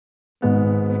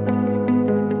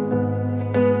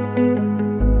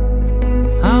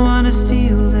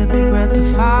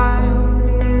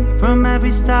from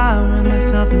every star in the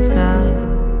southern sky.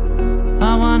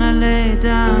 I wanna lay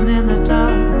down in the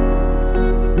dark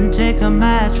and take a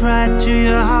match right to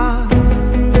your heart.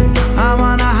 I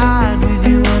wanna hide with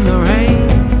you in the rain,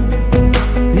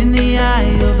 in the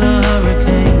eye of a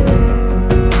hurricane.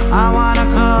 I wanna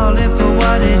call it for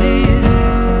what it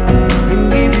is and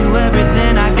give you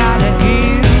everything I gotta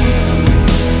give,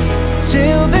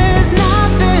 till there's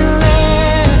nothing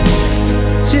left,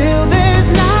 till there's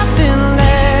nothing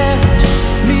left.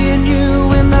 Me and you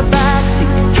in the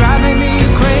backseat, driving me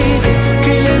crazy,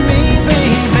 killing me,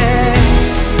 baby.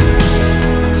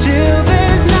 Till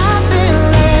there's nothing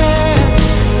left,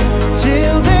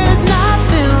 till there's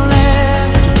nothing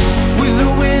left. With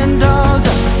the windows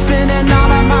up, spinning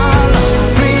all of my love.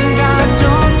 Prayin God,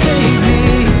 don't save me.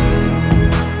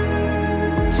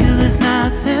 Till there's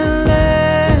nothing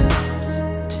left,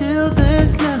 till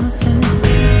there's nothing.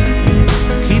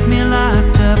 Keep me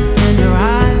locked up in your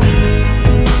eyes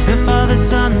before the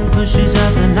sun pushes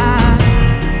out the night,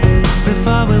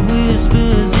 before it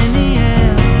whispers in the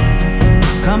air.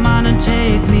 Come on and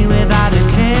take me without a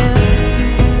care.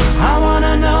 I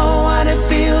wanna know what it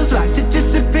feels like to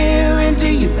disappear into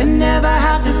you and never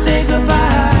have to say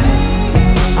goodbye.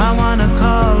 I wanna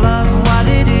call love what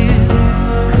it is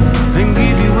and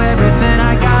give you everything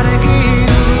I gotta give,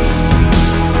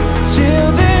 till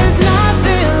there's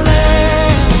nothing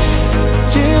left,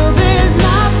 till there's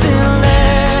nothing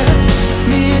left.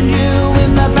 Me and you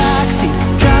in the backseat,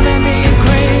 driving me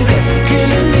crazy,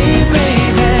 killing me,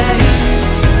 baby.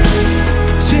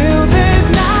 Till there's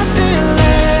nothing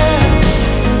left,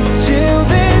 till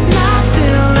there's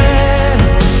nothing left.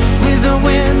 With the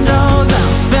windows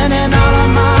up, spending all of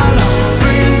my love.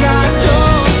 Prayin God,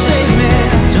 don't save me.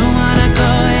 Don't wanna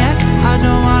go yet, I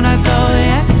don't wanna go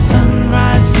yet.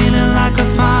 Sunrise feeling like a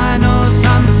final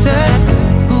sunset.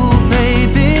 Ooh,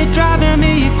 baby, driving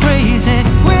me crazy.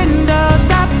 Windows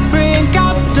up, Prayin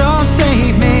God, don't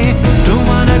save me. Don't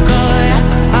wanna go yet,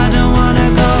 I don't wanna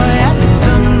go yet.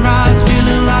 Sunrise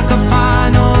feeling like a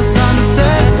final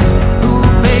sunset. Ooh,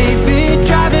 baby,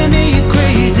 driving me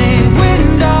crazy.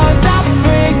 Windows up,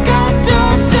 Prayin God,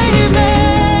 don't save me.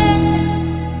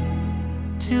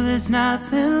 Till there's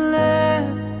nothing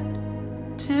left,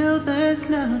 till there's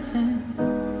nothing,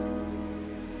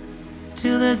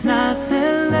 till there's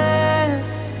nothing left,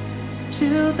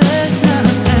 till there's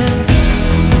nothing,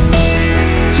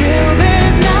 till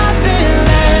there's nothing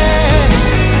left,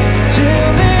 till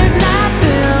there's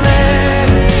nothing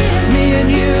left. Me and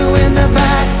you in the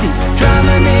backseat,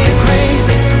 driving me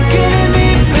crazy, killing me,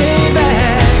 baby.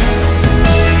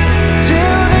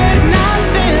 Till there's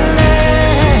nothing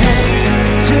left,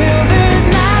 till there's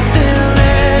nothing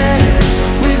left.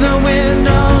 With the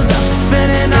windows up,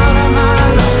 spinning all of my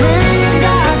love. Prayin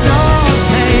God, don't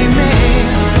save me.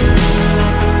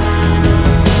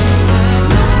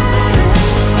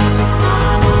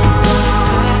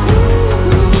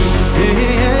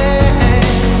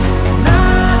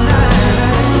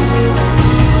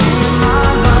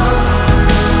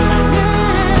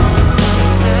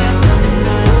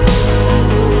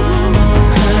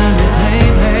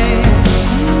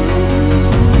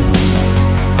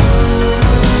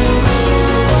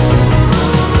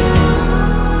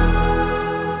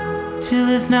 Till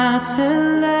there's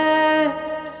nothing left.